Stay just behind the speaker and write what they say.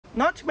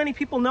Not too many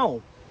people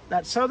know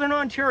that Southern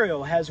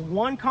Ontario has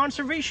one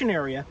conservation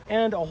area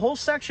and a whole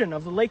section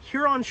of the Lake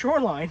Huron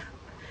shoreline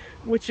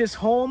which is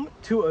home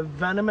to a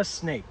venomous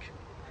snake.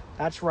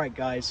 That's right,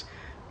 guys.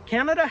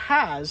 Canada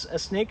has a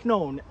snake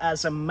known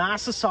as a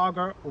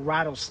Massasauga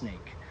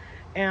rattlesnake.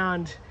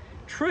 And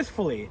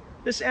truthfully,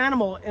 this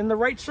animal in the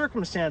right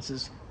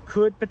circumstances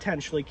could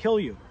potentially kill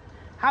you.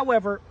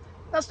 However,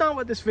 that's not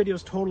what this video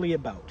is totally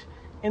about.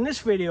 In this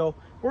video,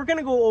 we're going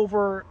to go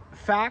over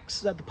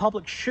facts that the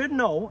public should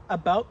know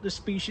about this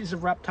species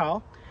of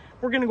reptile.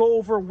 We're going to go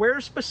over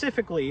where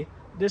specifically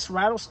this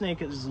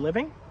rattlesnake is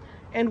living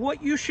and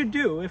what you should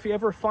do if you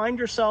ever find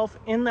yourself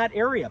in that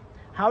area,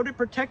 how to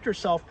protect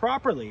yourself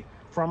properly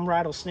from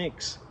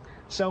rattlesnakes.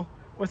 So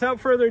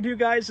without further ado,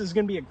 guys, this is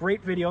going to be a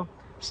great video.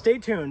 Stay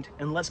tuned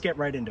and let's get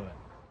right into it.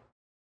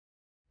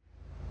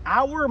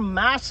 Our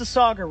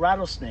Massasauga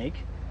rattlesnake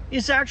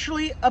is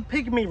actually a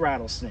pygmy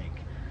rattlesnake,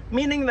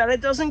 meaning that it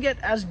doesn't get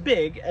as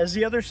big as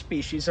the other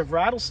species of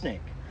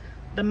rattlesnake.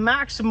 The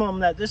maximum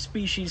that this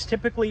species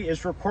typically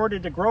is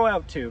recorded to grow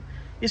out to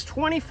is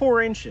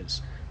 24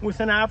 inches, with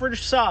an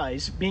average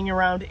size being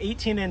around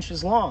 18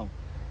 inches long.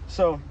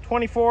 So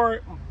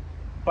 24,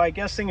 by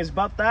guessing, is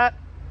about that.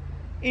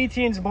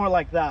 18 is more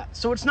like that.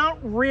 So it's not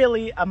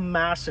really a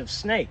massive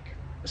snake.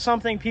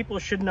 Something people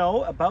should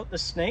know about the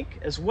snake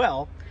as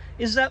well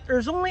is that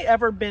there's only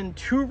ever been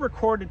 2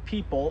 recorded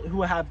people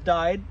who have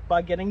died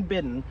by getting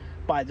bitten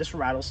by this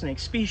rattlesnake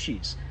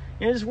species.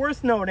 It is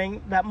worth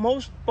noting that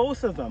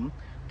both of them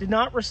did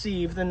not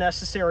receive the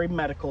necessary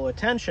medical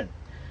attention,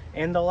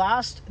 and the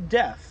last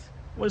death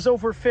was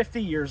over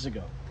 50 years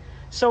ago.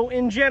 So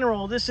in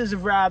general, this is a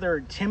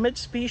rather timid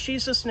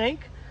species of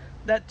snake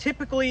that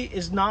typically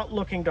is not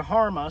looking to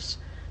harm us,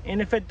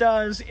 and if it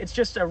does, it's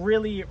just a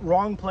really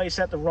wrong place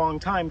at the wrong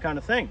time kind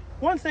of thing.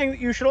 One thing that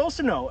you should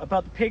also know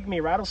about the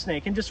pygmy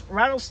rattlesnake, and just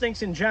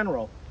rattlesnakes in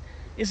general,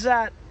 is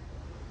that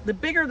the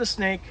bigger the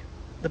snake,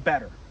 the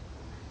better.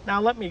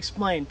 Now let me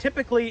explain.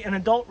 Typically an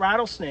adult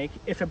rattlesnake,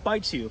 if it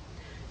bites you,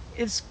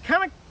 it's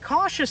kind of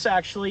cautious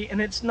actually,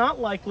 and it's not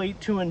likely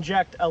to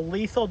inject a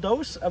lethal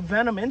dose of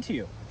venom into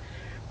you.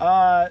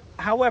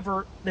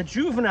 However, the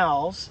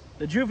juvenile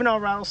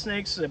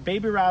rattlesnakes, the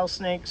baby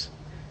rattlesnakes,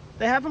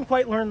 they haven't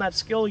quite learned that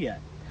skill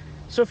yet.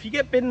 So if you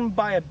get bitten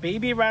by a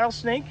baby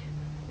rattlesnake,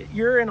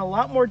 you're in a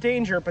lot more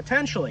danger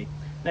potentially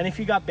than if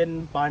you got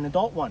bitten by an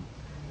adult one.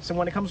 So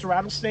when it comes to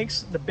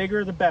rattlesnakes, the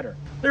bigger the better.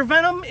 Their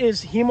venom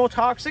is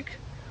hemotoxic,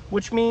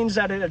 which means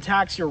that it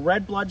attacks your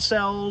red blood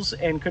cells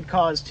and could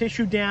cause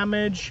tissue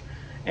damage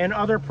and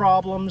other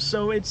problems.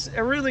 So it's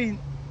a really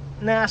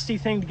nasty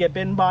thing to get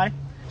bitten by.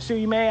 So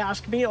you may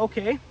ask me,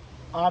 okay,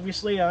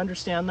 obviously I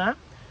understand that.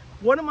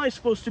 What am I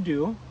supposed to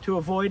do to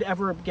avoid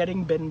ever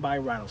getting bitten by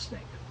a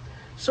rattlesnake?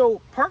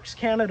 So Parks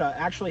Canada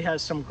actually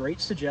has some great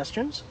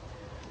suggestions,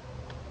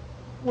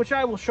 which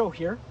I will show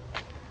here.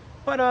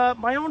 But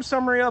my own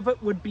summary of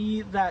it would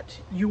be that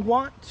you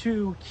want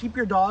to keep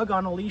your dog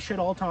on a leash at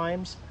all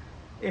times.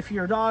 If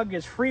your dog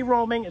is free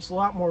roaming, it's a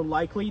lot more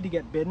likely to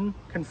get bitten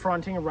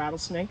confronting a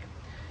rattlesnake.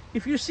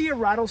 If you see a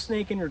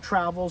rattlesnake in your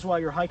travels while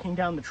you're hiking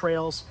down the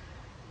trails,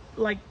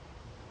 like,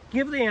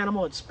 give the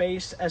animal its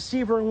space. As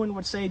Steve Irwin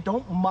would say,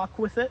 don't muck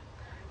with it,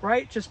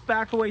 right? Just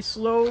back away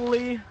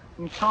slowly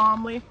and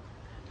calmly.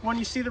 When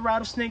you see the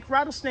rattlesnake,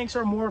 rattlesnakes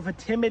are more of a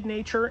timid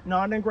nature,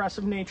 not an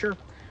aggressive nature,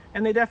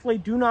 and they definitely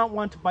do not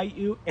want to bite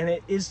you, and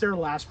it is their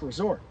last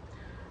resort.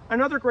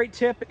 Another great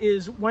tip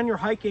is when you're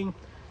hiking,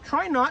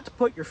 try not to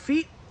put your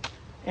feet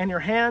and your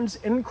hands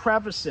in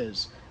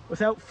crevices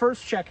without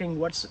first checking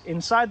what's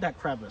inside that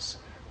crevice,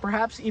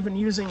 perhaps even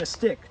using a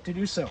stick to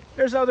do so.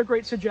 There's other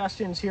great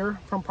suggestions here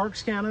from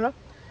Parks Canada.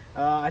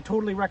 I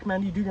totally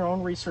recommend you do your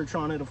own research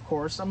on it, of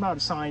course. I'm not a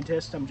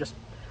scientist, I'm just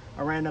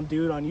a random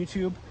dude on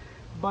YouTube.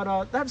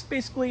 But that's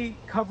basically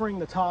covering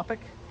the topic.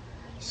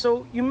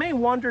 So you may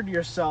wonder to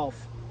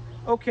yourself,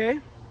 okay,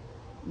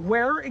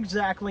 where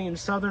exactly in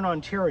Southern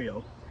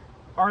Ontario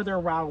are there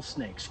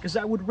rattlesnakes? Because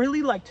I would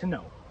really like to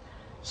know.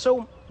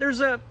 So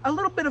there's a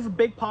little bit of a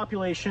big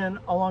population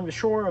along the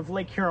shore of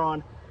Lake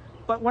Huron,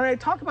 but when I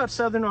talk about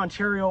Southern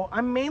Ontario,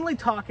 I'm mainly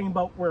talking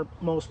about where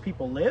most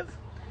people live,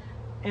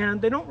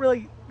 and they don't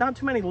really, not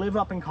too many live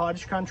up in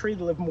cottage country.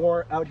 They live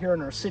more out here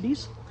in our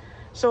cities.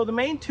 So the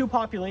main 2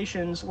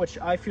 populations which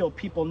I feel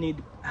people need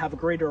to have a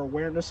greater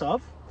awareness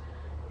of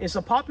is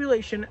a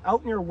population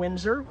out near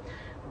Windsor,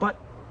 but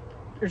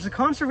there's a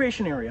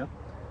conservation area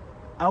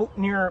out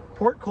near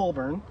Port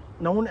Colborne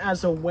known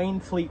as the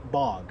Wainfleet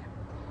Bog,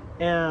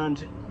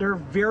 and they're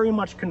very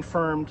much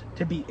confirmed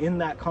to be in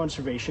that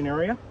conservation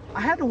area. I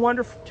had to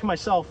wonder to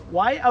myself,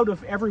 why out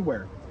of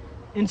everywhere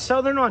in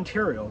Southern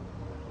Ontario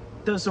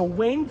does the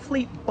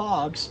Wainfleet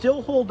Bog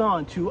still hold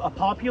on to a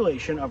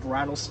population of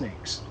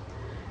rattlesnakes?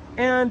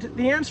 And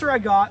the answer I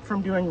got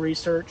from doing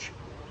research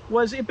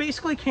was it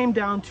basically came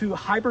down to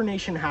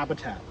hibernation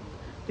habitat.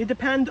 They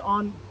depend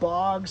on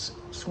bogs,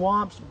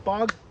 swamps,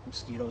 bog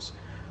mosquitoes,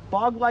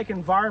 bog-like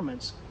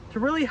environments to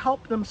really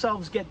help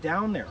themselves get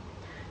down there.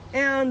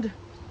 And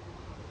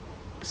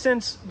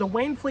since the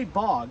Wainfleet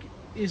Bog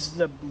is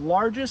the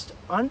largest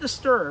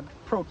undisturbed,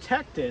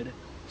 protected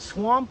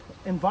swamp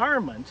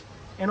environment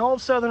in all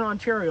of southern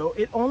Ontario.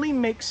 It only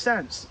makes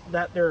sense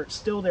that they're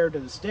still there to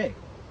this day.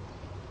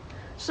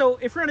 So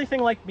if you're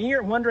anything like me,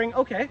 you're wondering,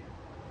 okay,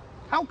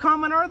 how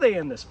common are they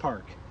in this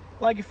park?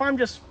 Like if I'm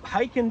just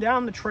hiking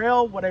down the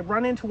trail, would I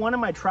run into one in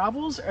my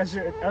travels?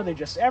 Are they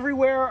just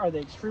everywhere? Are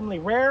they extremely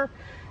rare?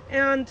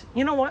 And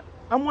you know what?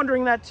 I'm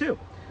wondering that too.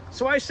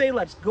 So I say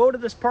let's go to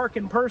this park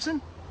in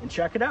person and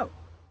check it out.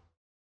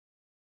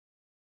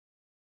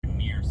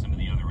 Near some of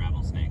the other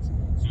rattlesnakes.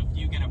 So if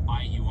you get a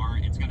bite,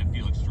 it's going to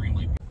feel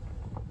extremely.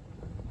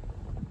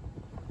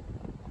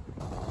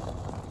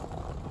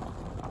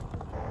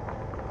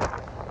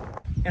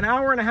 An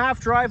hour and a half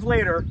drive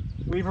later,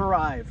 we've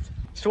arrived.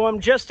 So I'm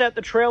just at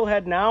the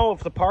trailhead now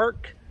of the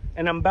park,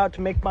 and I'm about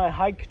to make my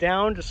hike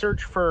down to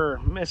search for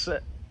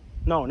Massasauga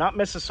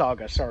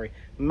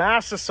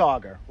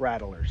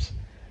rattlers.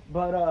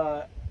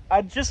 But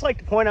I'd just like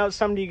to point out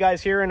something to you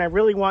guys here, and I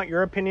really want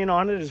your opinion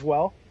on it as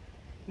well.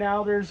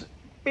 Now, there's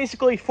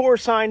basically 4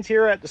 signs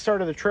here at the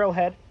start of the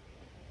trailhead.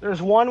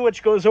 There's one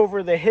which goes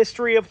over the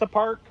history of the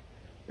park.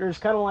 There's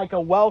kind of like a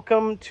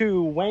welcome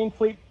to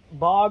Wainfleet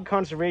Bog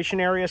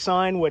Conservation Area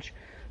sign, which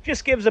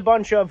just gives a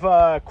bunch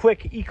of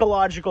quick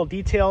ecological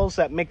details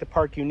that make the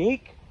park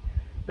unique.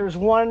 There's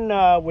one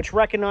which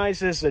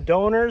recognizes the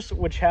donors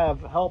which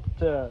have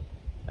helped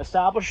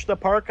establish the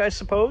park, I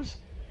suppose.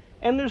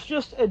 And there's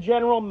just a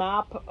general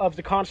map of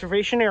the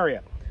conservation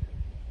area.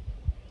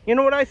 You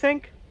know what I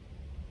think?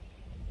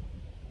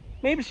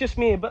 Maybe it's just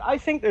me, but I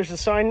think there's a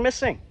sign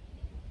missing.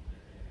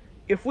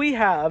 If we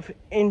have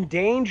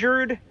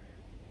endangered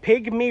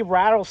pygmy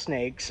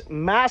rattlesnakes,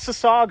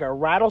 Massasauga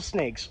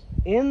rattlesnakes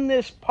in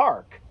this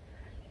park,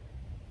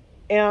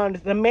 and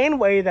the main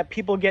way that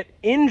people get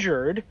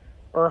injured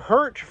or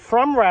hurt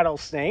from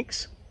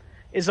rattlesnakes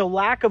is a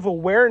lack of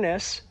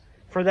awareness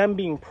for them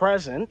being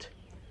present,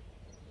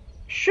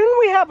 shouldn't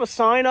we have a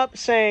sign up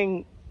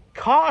saying,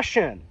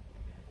 caution,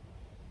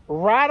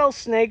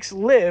 rattlesnakes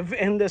live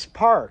in this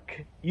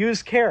park,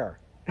 use care?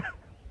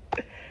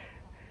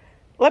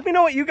 Let me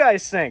know what you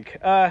guys think.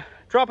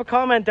 Drop a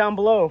comment down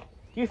below.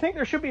 Do you think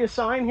there should be a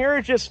sign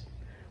here just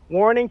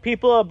warning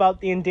people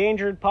about the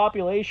endangered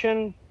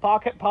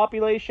pocket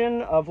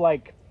population of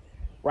like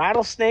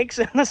rattlesnakes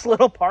in this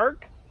little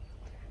park?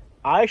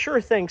 I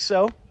sure think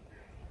so.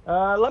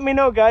 Let me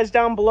know, guys,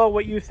 down below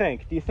what you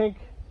think. Do you think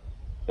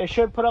they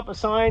should put up a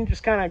sign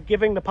just kind of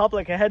giving the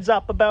public a heads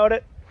up about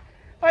it?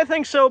 I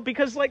think so,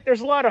 because like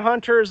there's a lot of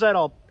hunters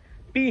that'll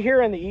be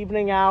here in the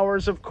evening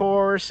hours, of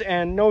course,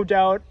 and no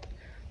doubt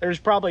there's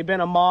probably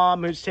been a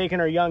mom who's taken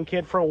her young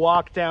kid for a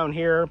walk down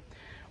here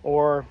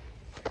or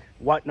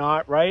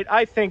whatnot, right?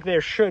 I think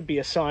there should be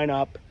a sign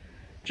up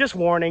just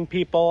warning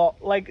people.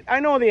 Like, I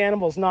know the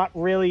animal's not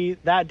really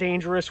that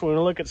dangerous when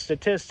we look at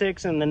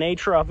statistics and the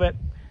nature of it,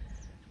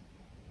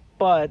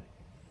 but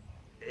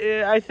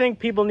I think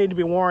people need to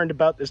be warned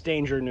about this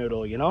danger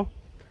noodle, you know?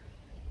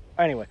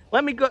 Anyway,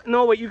 let me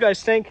know what you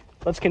guys think.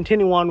 Let's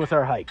continue on with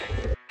our hike.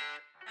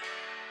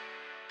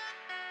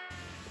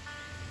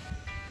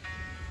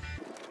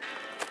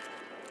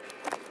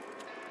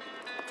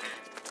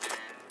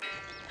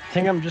 I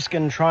think I'm just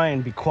gonna try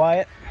and be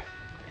quiet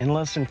and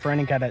listen for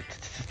any kind of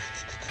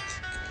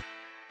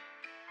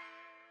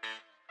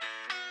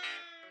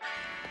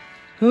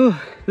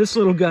oh, this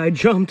little guy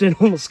jumped and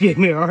almost gave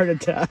me a heart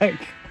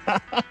attack.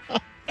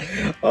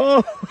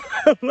 Oh,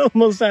 I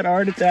almost had a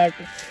heart attack.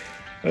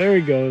 There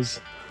he goes.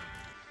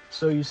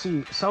 So you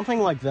see, something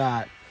like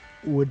that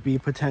would be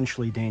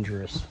potentially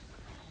dangerous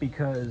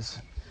because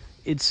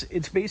it's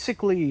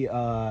basically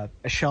a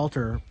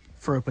shelter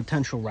for a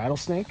potential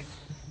rattlesnake.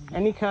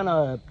 Any kind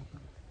of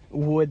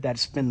wood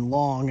that's been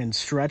long and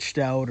stretched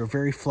out or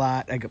very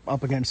flat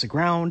up against the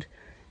ground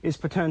is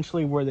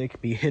potentially where they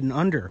could be hidden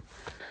under.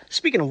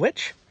 Speaking of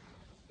which,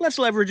 let's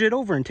leverage it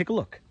over and take a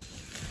look.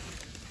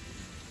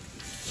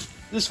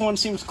 This one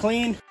seems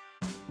clean.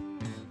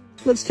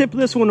 Let's tip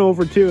this one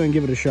over too and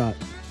give it a shot.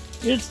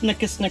 It's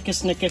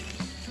snicket.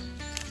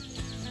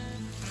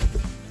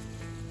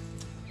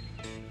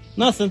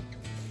 Nothing.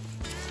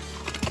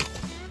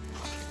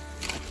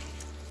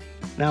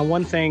 Now,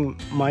 one thing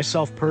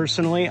myself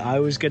personally, I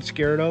always get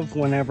scared of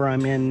whenever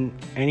I'm in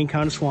any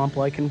kind of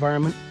swamp-like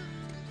environment,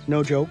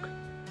 no joke,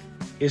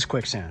 is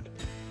quicksand.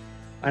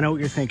 I know what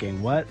you're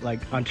thinking. What? Like,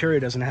 Ontario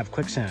doesn't have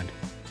quicksand,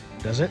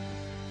 does it?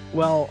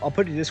 Well, I'll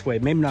put it this way,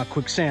 maybe not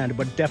quicksand,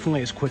 but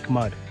definitely is quick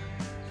mud.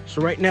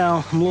 So right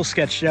now, I'm a little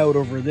sketched out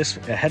over this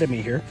ahead of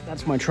me here.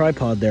 That's my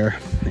tripod there,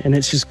 and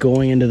it's just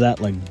going into that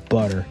like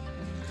butter.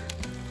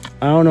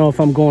 I don't know if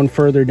I'm going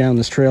further down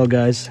this trail,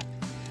 guys.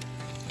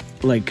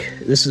 Like,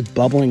 this is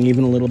bubbling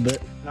even a little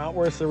bit. Not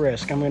worth the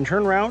risk. I'm going to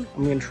turn around.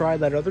 I'm going to try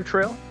that other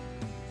trail,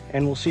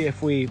 and we'll see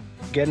if we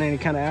get any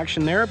kind of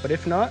action there. But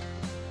if not,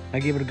 I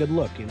give it a good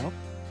look, you know?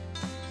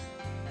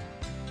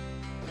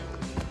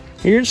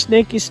 Here's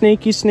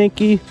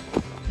snaky.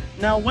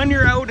 Now, when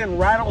you're out in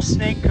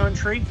rattlesnake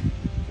country,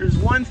 there's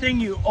one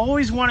thing you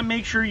always want to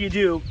make sure you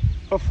do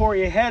before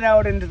you head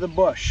out into the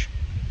bush.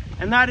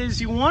 and that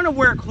is you want to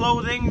wear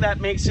clothing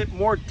that makes it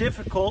more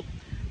difficult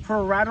for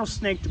a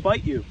rattlesnake to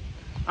bite you.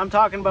 I'm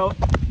talking about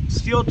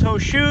steel-toe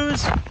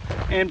shoes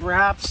and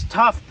perhaps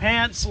tough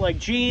pants like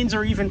jeans,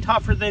 or even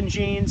tougher than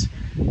jeans,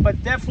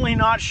 but definitely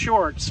not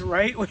shorts,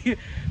 right?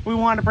 We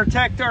want to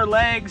protect our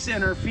legs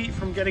and our feet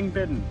from getting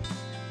bitten.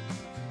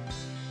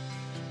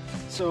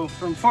 So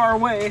from far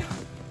away,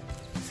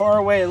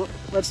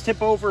 let's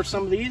tip over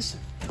some of these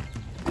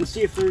and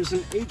see if there's an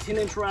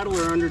 18-inch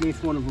rattler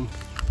underneath one of them.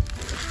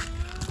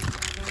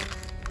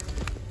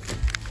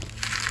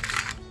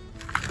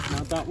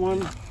 Not that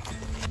one.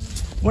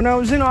 When I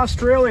was in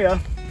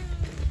Australia,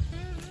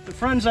 the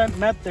friends I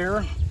met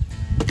there,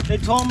 they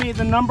told me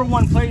the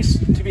 #1 place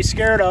to be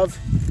scared of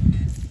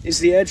is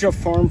the edge of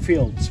farm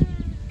fields,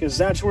 because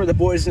that's where the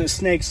poisonous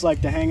snakes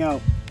like to hang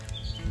out.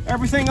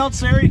 Everything else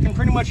there you can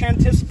pretty much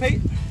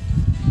anticipate,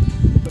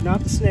 but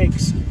not the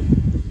snakes.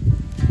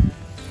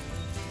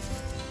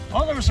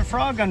 Oh, there was a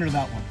frog under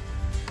that one.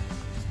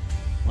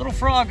 Little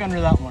frog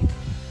under that one.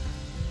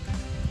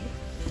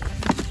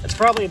 That's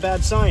probably a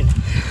bad sign.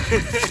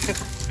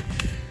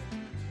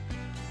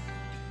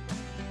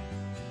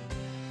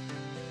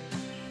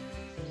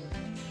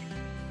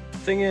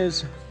 Thing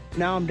is,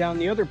 now I'm down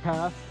the other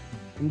path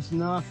and it's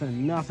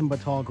nothing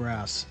but tall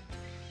grass.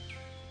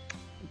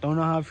 Don't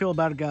know how I feel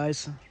about it,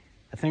 guys.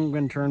 I think I'm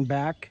gonna turn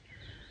back.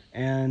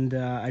 And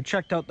I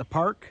checked out the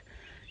park,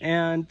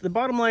 and the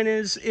bottom line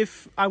is,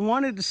 if I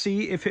wanted to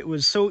see if it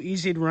was so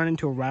easy to run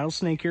into a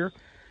rattlesnake here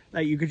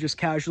that you could just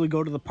casually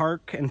go to the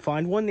park and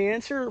find one, the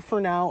answer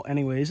for now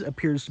anyways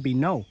appears to be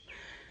no.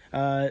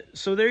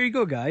 So there you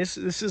go, guys.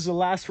 This is the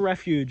last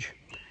refuge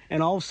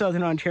in all of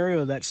southern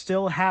Ontario that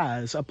still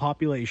has a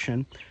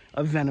population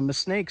of venomous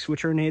snakes,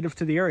 which are native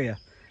to the area.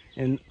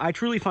 And I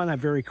truly find that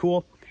very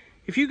cool.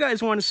 If you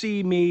guys want to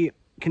see me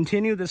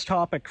continue this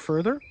topic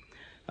further,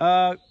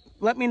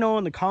 let me know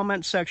in the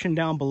comment section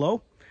down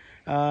below.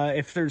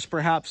 If there's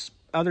perhaps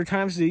other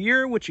times of the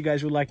year which you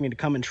guys would like me to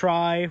come and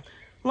try,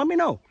 let me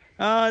know.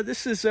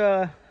 This is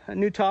a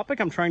new topic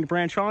I'm trying to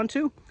branch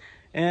onto,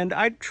 and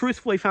I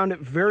truthfully found it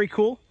very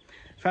cool.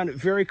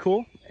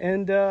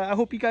 And I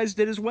hope you guys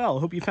did as well.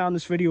 I hope you found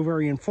this video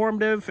very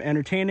informative,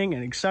 entertaining,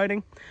 and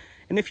exciting.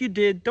 And if you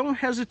did, don't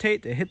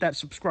hesitate to hit that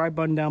subscribe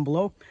button down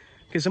below,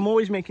 because I'm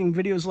always making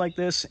videos like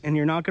this, and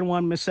you're not going to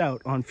want to miss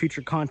out on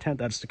future content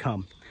that's to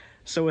come.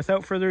 So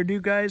without further ado,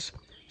 guys,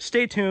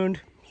 stay tuned.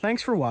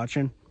 Thanks for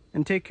watching,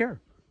 and take care.